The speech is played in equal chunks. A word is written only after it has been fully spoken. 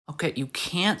Okay, you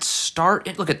can't start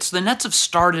it. Look, so the Nets have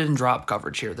started in drop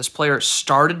coverage here. This player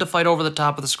started to fight over the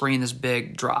top of the screen. This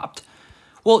big dropped.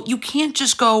 Well, you can't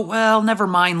just go, well, never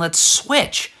mind, let's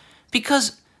switch.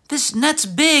 Because this Nets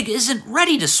big isn't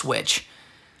ready to switch.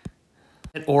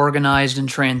 Organized in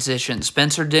transition.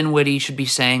 Spencer Dinwiddie should be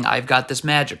saying, I've got this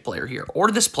Magic player here. Or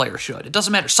this player should. It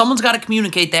doesn't matter. Someone's got to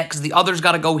communicate that because the other's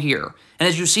got to go here. And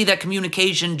as you see, that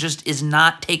communication just is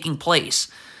not taking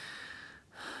place.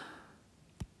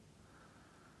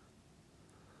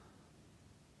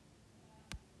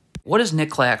 What is Nick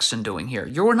Claxton doing here?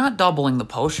 You're not doubling the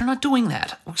post. You're not doing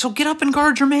that. So get up and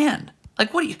guard your man.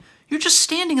 Like, what are you? You're just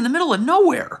standing in the middle of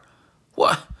nowhere.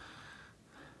 What?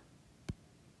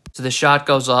 So the shot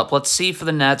goes up. Let's see for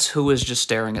the Nets who is just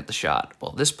staring at the shot.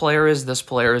 Well, this player is, this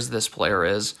player is, this player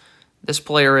is. This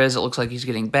player is. It looks like he's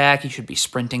getting back. He should be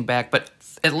sprinting back. But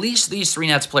at least these three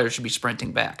Nets players should be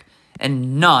sprinting back.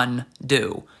 And none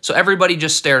do. So everybody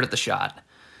just stared at the shot.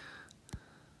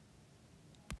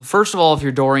 First of all, if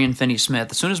you're Dorian Finney-Smith,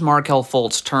 as soon as Markelle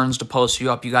Fultz turns to post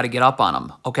you up, you got to get up on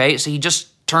him, okay? So he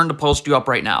just turned to post you up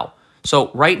right now. So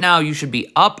right now, you should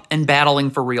be up and battling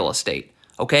for real estate,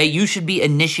 okay? You should be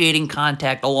initiating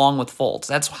contact along with Fultz.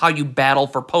 That's how you battle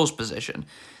for post position.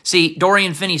 See,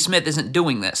 Dorian Finney-Smith isn't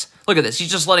doing this. Look at this.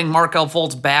 He's just letting Markelle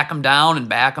Fultz back him down and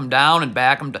back him down and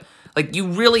back him down. Like, you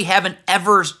really haven't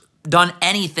ever done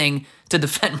anything to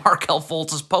defend Markelle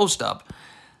Fultz's post up.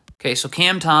 Okay, so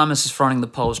Cam Thomas is fronting the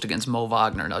post against Mo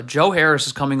Wagner. Now, Joe Harris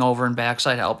is coming over in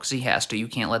backside help because he has to. You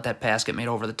can't let that pass get made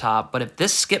over the top. But if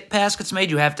this skip pass gets made,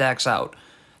 you have to X out.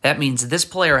 That means this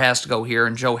player has to go here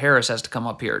and Joe Harris has to come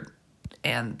up here.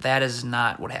 And that is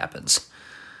not what happens.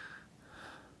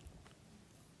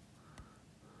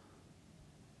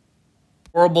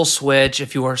 Horrible switch.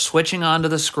 If you are switching onto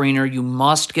the screener, you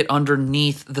must get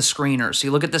underneath the screener. So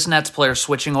you look at this Nets player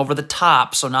switching over the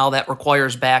top, so now that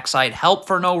requires backside help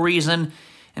for no reason,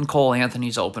 and Cole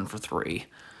Anthony's open for three.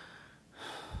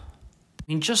 I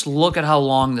mean, just look at how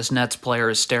long this Nets player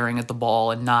is staring at the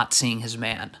ball and not seeing his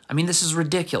man. I mean, this is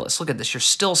ridiculous. Look at this. You're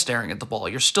still staring at the ball.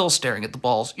 You're still staring at the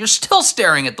balls. You're still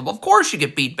staring at the ball. Of course you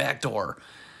get beat backdoor.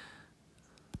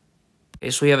 Okay,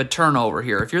 so we have a turnover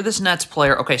here. If you're this Nets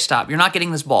player, okay, stop. You're not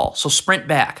getting this ball, so sprint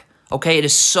back. Okay, it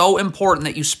is so important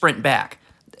that you sprint back.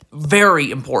 Very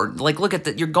important. Like, look at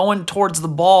that. You're going towards the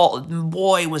ball.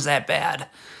 Boy, was that bad.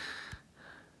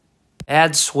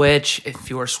 Add switch.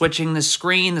 If you are switching this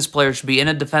screen, this player should be in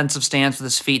a defensive stance with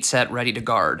his feet set, ready to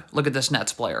guard. Look at this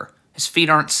Nets player. His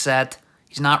feet aren't set.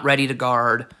 He's not ready to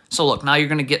guard. So, look, now you're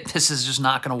going to get, this is just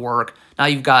not going to work. Now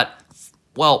you've got,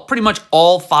 well, pretty much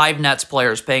all 5 Nets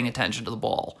players paying attention to the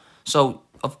ball. So,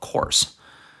 of course.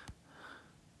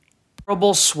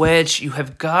 Terrible switch. You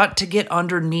have got to get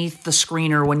underneath the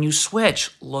screener when you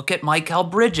switch. Look at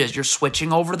Mikal Bridges. You're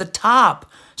switching over the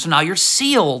top. So now you're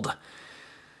sealed.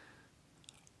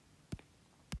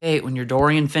 Okay, when you're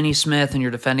Dorian Finney-Smith and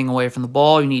you're defending away from the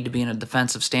ball, you need to be in a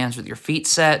defensive stance with your feet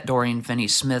set. Dorian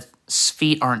Finney-Smith's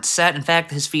feet aren't set. In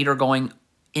fact, his feet are going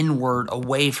inward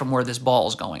away from where this ball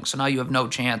is going. So now you have no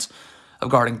chance of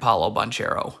guarding Paolo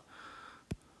Banchero.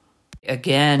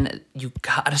 Again, you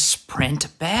gotta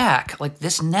sprint back. Like,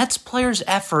 this Nets player's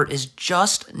effort is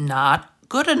just not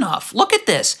good enough. Look at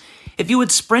this. If you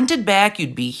had sprinted back,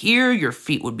 you'd be here, your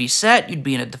feet would be set, you'd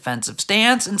be in a defensive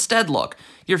stance. Instead, look,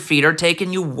 your feet are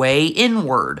taking you way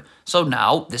inward. So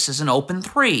now this is an open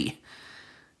 3.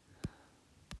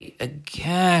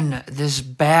 Again, this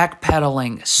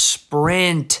backpedaling,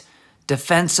 sprint,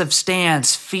 defensive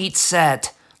stance, feet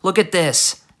set. Look at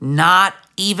this. Not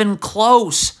even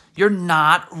close. You're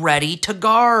not ready to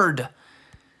guard.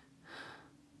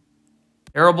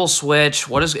 Terrible switch.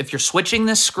 What is, if you're switching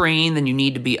this screen, then you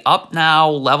need to be up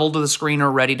now, level to the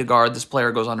screener, ready to guard. This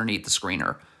player goes underneath the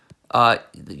screener.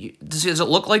 Does it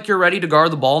look like you're ready to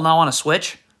guard the ball now on a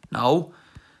switch? No.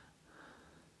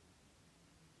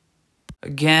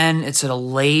 Again, it's a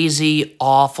lazy,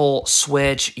 awful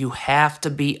switch. You have to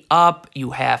be up.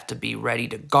 You have to be ready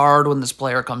to guard when this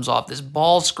player comes off this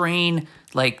ball screen.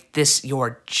 Like this,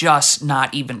 you're just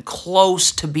not even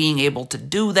close to being able to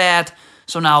do that.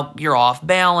 So now you're off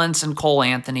balance, and Cole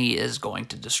Anthony is going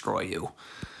to destroy you.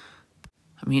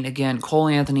 I mean, again, Cole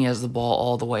Anthony has the ball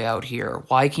all the way out here.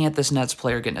 Why can't this Nets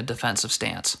player get in a defensive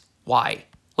stance? Why?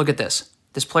 Look at this.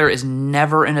 This player is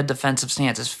never in a defensive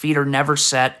stance. His feet are never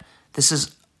set. This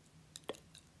is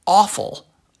awful.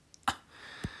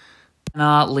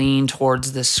 Not lean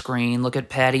towards this screen. Look at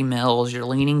Patty Mills. You're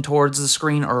leaning towards the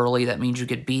screen early. That means you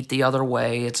get beat the other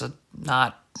way. It's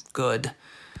not good.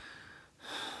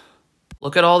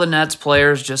 Look at all the Nets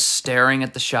players just staring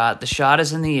at the shot. The shot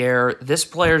is in the air. This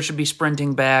player should be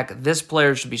sprinting back. This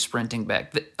player should be sprinting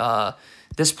back.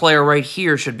 This player right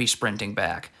here should be sprinting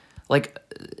back. Like,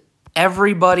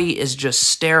 everybody is just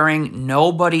staring.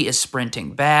 Nobody is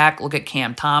sprinting back. Look at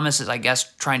Cam Thomas is, I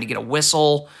guess, trying to get a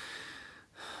whistle.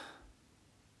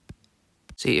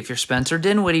 See, if you're Spencer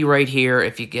Dinwiddie right here,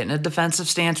 if you get in a defensive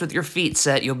stance with your feet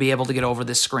set, you'll be able to get over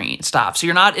this screen. Stop. So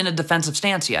you're not in a defensive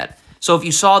stance yet. So if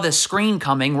you saw this screen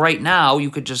coming right now,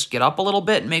 you could just get up a little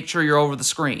bit and make sure you're over the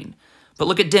screen. But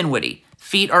look at Dinwiddie.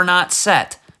 Feet are not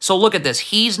set. So look at this.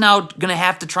 He's now going to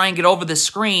have to try and get over this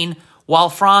screen while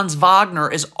Franz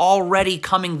Wagner is already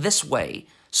coming this way.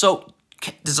 So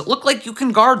does it look like you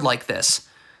can guard like this?